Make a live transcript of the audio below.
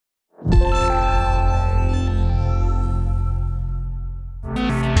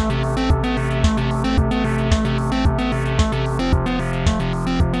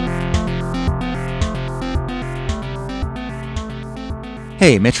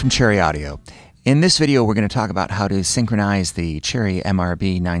Hey, Mitch from Cherry Audio. In this video, we're going to talk about how to synchronize the Cherry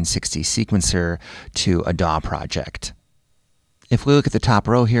MRB960 sequencer to a DAW project. If we look at the top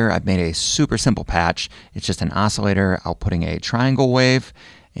row here, I've made a super simple patch. It's just an oscillator outputting a triangle wave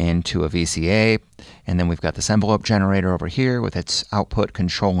into a VCA, and then we've got this envelope generator over here with its output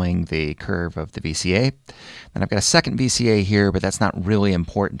controlling the curve of the VCA. Then I've got a second VCA here, but that's not really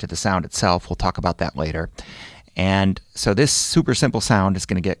important to the sound itself. We'll talk about that later. And so this super simple sound is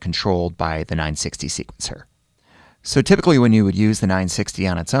going to get controlled by the 960 sequencer. So typically when you would use the 960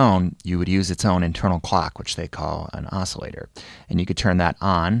 on its own, you would use its own internal clock, which they call an oscillator. And you could turn that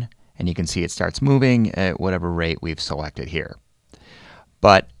on, and you can see it starts moving at whatever rate we've selected here.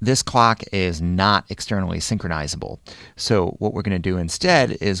 But this clock is not externally synchronizable. So what we're going to do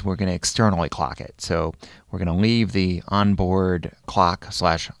instead is we're going to externally clock it. So we're going to leave the onboard clock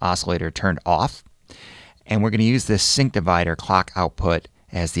 / oscillator turned off. And we're going to use this sync divider clock output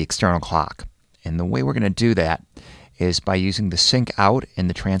as the external clock. And the way we're going to do that is by using the sync out in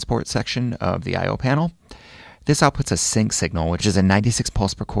the transport section of the I/O panel. This outputs a sync signal, which is a 96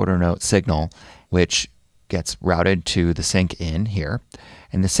 pulse per quarter note signal, which gets routed to the sync in here.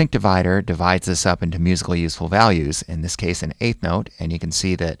 And the sync divider divides this up into musically useful values, in this case an eighth note, and you can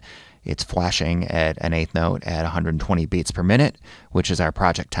see that it's flashing at an eighth note at 120 beats per minute, which is our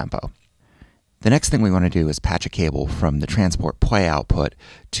project tempo. The next thing we want to do is patch a cable from the transport play output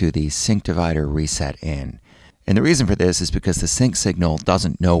to the sync divider reset in. And the reason for this is because the sync signal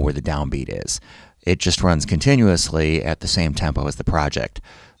doesn't know where the downbeat is. It just runs continuously at the same tempo as the project.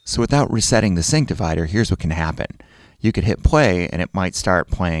 So without resetting the sync divider, here's what can happen. You could hit play and it might start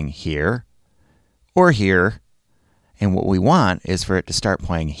playing here or here. And what we want is for it to start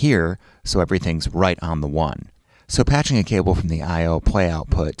playing here so everything's right on the one. So patching a cable from the I/O play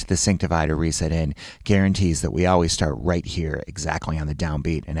output to the sync divider reset in guarantees that we always start right here exactly on the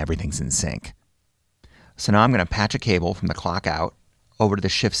downbeat and everything's in sync. So now I'm going to patch a cable from the clock out over to the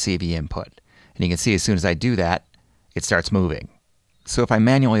shift CV input. And you can see as soon as I do that, it starts moving. So if I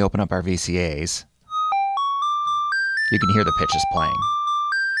manually open up our VCAs, you can hear the pitches playing.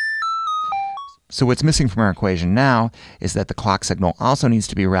 So what's missing from our equation now is that the clock signal also needs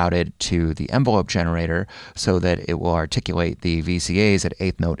to be routed to the envelope generator so that it will articulate the VCAs at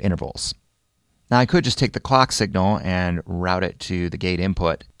eighth note intervals. Now I could just take the clock signal and route it to the gate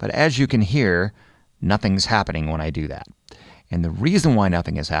input, but as you can hear, nothing's happening when I do that. And the reason why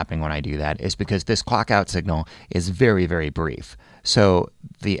nothing is happening when I do that is because this clock out signal is very, very brief. So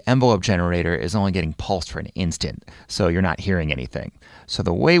the envelope generator is only getting pulsed for an instant, so you're not hearing anything. So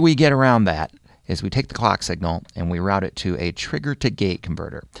the way we get around that is we take the clock signal and we route it to a trigger to gate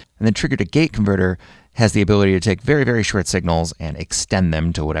converter. And the trigger to gate converter has the ability to take very, very short signals and extend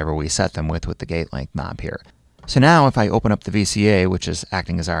them to whatever we set them with the gate length knob here. So now if I open up the VCA, which is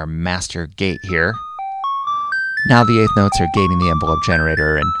acting as our master gate here, now the eighth notes are gating the envelope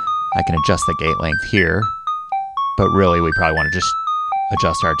generator, and I can adjust the gate length here, but really we probably want to just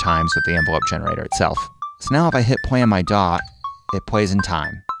adjust our times with the envelope generator itself. So now if I hit play on my DAW, it plays in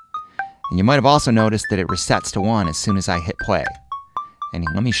time. And you might have also noticed that it resets to 1 as soon as I hit play. And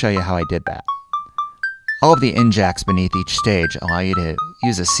let me show you how I did that. All of the in-jacks beneath each stage allow you to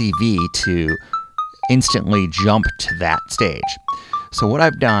use a CV to instantly jump to that stage. So what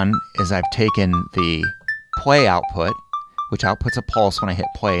I've done is I've taken the play output, which outputs a pulse when I hit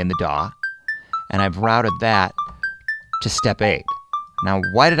play in the DAW, and I've routed that to step 8. Now,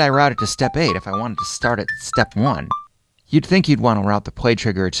 why did I route it to step 8 if I wanted to start at step 1? You'd think you'd want to route the play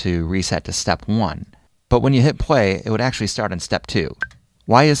trigger to reset to step 1, but when you hit play, it would actually start on step 2.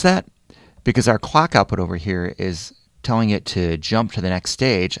 Why is that? Because our clock output over here is telling it to jump to the next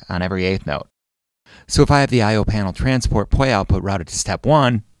stage on every eighth note. So if I have the I/O panel transport play output routed to step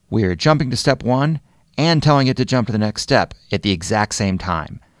 1, we are jumping to step 1 and telling it to jump to the next step at the exact same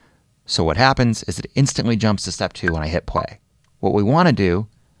time. So what happens is it instantly jumps to step 2 when I hit play. What we want to do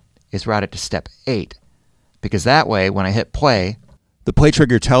is route it to step 8, because that way when I hit play, the play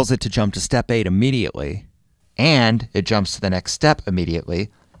trigger tells it to jump to step 8 immediately, and it jumps to the next step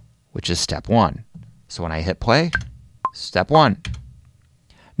immediately, which is step 1. So when I hit play, step 1.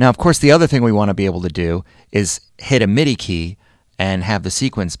 Now of course the other thing we want to be able to do is hit a MIDI key and have the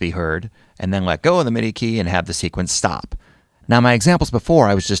sequence be heard, and then let go of the MIDI key and have the sequence stop. Now my examples before,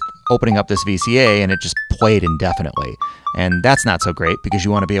 I was just opening up this VCA and it just played indefinitely. And that's not so great because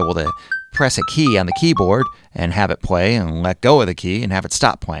you want to be able to press a key on the keyboard and have it play and let go of the key and have it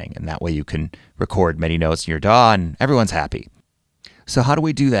stop playing. And that way you can record MIDI notes in your DAW and everyone's happy. So how do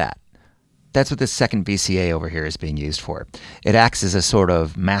we do that? That's what this second VCA over here is being used for. It acts as a sort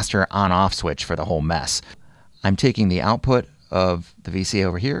of master on-off switch for the whole mess. I'm taking the output of the VCA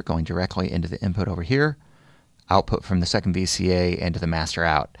over here going directly into the input over here, output from the second VCA into the master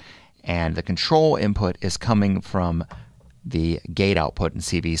out. And the control input is coming from the gate output and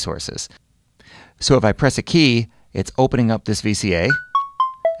CV sources. So if I press a key, it's opening up this VCA,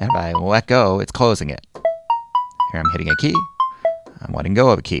 and if I let go, it's closing it. Here I'm hitting a key, I'm letting go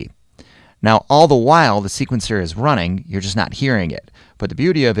of a key. Now all the while the sequencer is running, you're just not hearing it. But the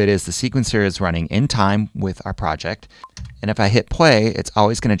beauty of it is the sequencer is running in time with our project, and if I hit play, it's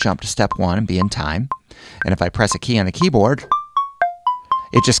always going to jump to step 1 and be in time. And if I press a key on the keyboard,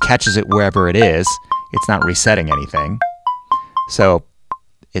 it just catches it wherever it is. It's not resetting anything. So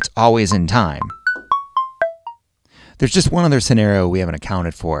it's always in time. There's just one other scenario we haven't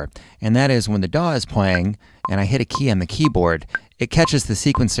accounted for, and that is when the DAW is playing and I hit a key on the keyboard, it catches the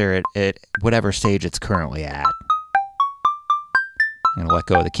sequencer at whatever stage it's currently at. I'm going to let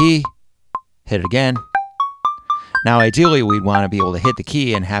go of the key, hit it again. Now ideally we'd want to be able to hit the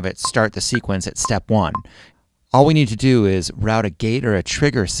key and have it start the sequence at step 1. All we need to do is route a gate or a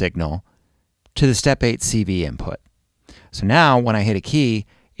trigger signal to the step 8 CV input. So now when I hit a key,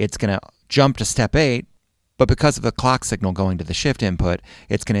 it's going to jump to step 8, but because of the clock signal going to the shift input,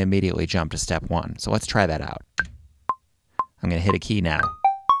 it's going to immediately jump to step 1. So let's try that out. I'm going to hit a key now.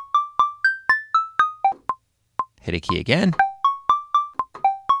 Hit a key again.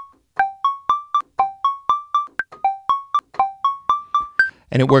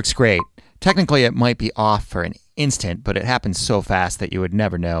 And it works great. Technically, it might be off for an instant, but it happens so fast that you would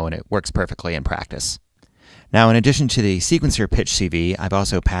never know, and it works perfectly in practice. Now, in addition to the sequencer pitch CV, I've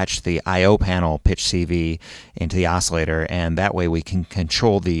also patched the I/O panel pitch CV into the oscillator, and that way we can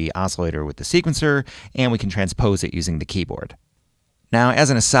control the oscillator with the sequencer, and we can transpose it using the keyboard. Now, as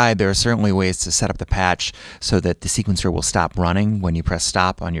an aside, there are certainly ways to set up the patch so that the sequencer will stop running when you press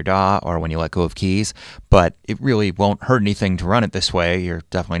stop on your DAW or when you let go of keys, but it really won't hurt anything to run it this way. You're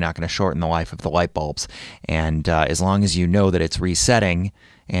definitely not going to shorten the life of the light bulbs. And as long as you know that it's resetting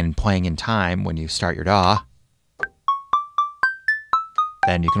and playing in time when you start your DAW,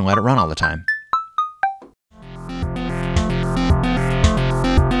 then you can let it run all the time.